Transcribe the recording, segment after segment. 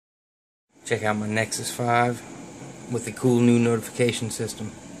Check out my Nexus 5 with the cool new notification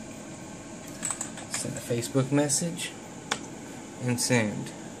system. Send a Facebook message and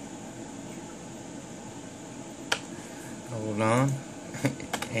send. Hold on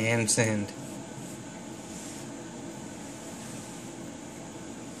and send.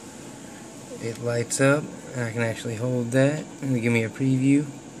 It lights up and I can actually hold that and give me a preview.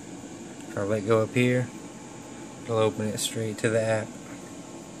 If I let go up here, it'll open it straight to the app.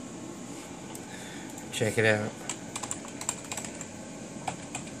 Check it out.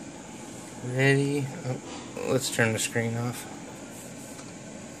 Ready? Oh, let's turn the screen off.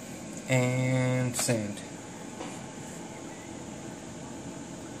 And send.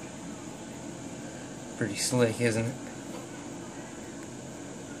 Pretty slick, isn't it?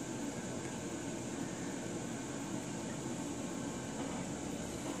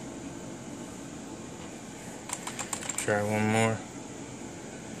 Try one more.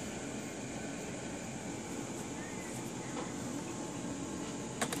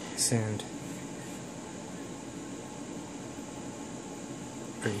 Send.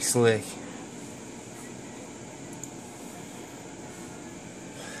 Pretty slick.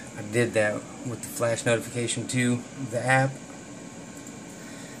 I did that with the flash notification to the app.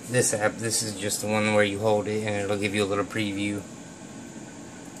 This app, this is just the one where you hold it and it'll give you a little preview.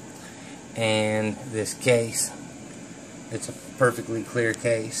 And this case, it's a perfectly clear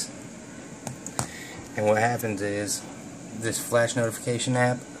case. And what happens is, this flash notification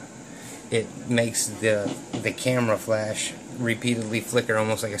app, it makes the camera flash repeatedly flicker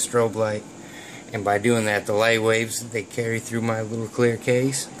almost like a strobe light. And by doing that, the light waves, they carry through my little clear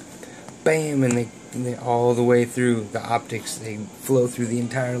case. Bam! And they all the way through the optics. They flow through the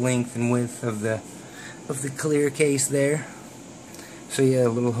entire length and width of the clear case there. So yeah, a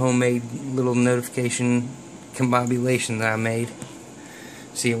little homemade little notification combobulation that I made.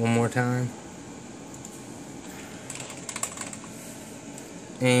 See it one more time.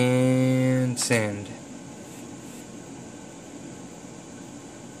 And send.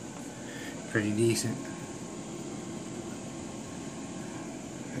 Pretty decent.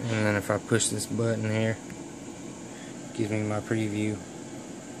 And then if I push this button here, it gives me my preview.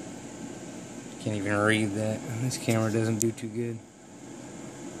 Can't even read that. This camera doesn't do too good.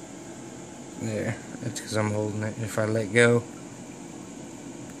 There. That's because I'm holding it. If I let go,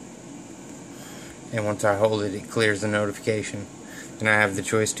 and once I hold it, it clears the notification. Then I have the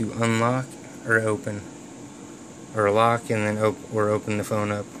choice to unlock or open, or lock and then open the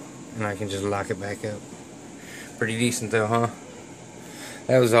phone up, and I can just lock it back up. Pretty decent though, huh?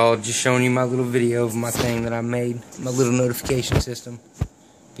 That was all, just showing you my little video of my thing that I made, my little notification system.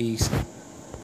 Peace.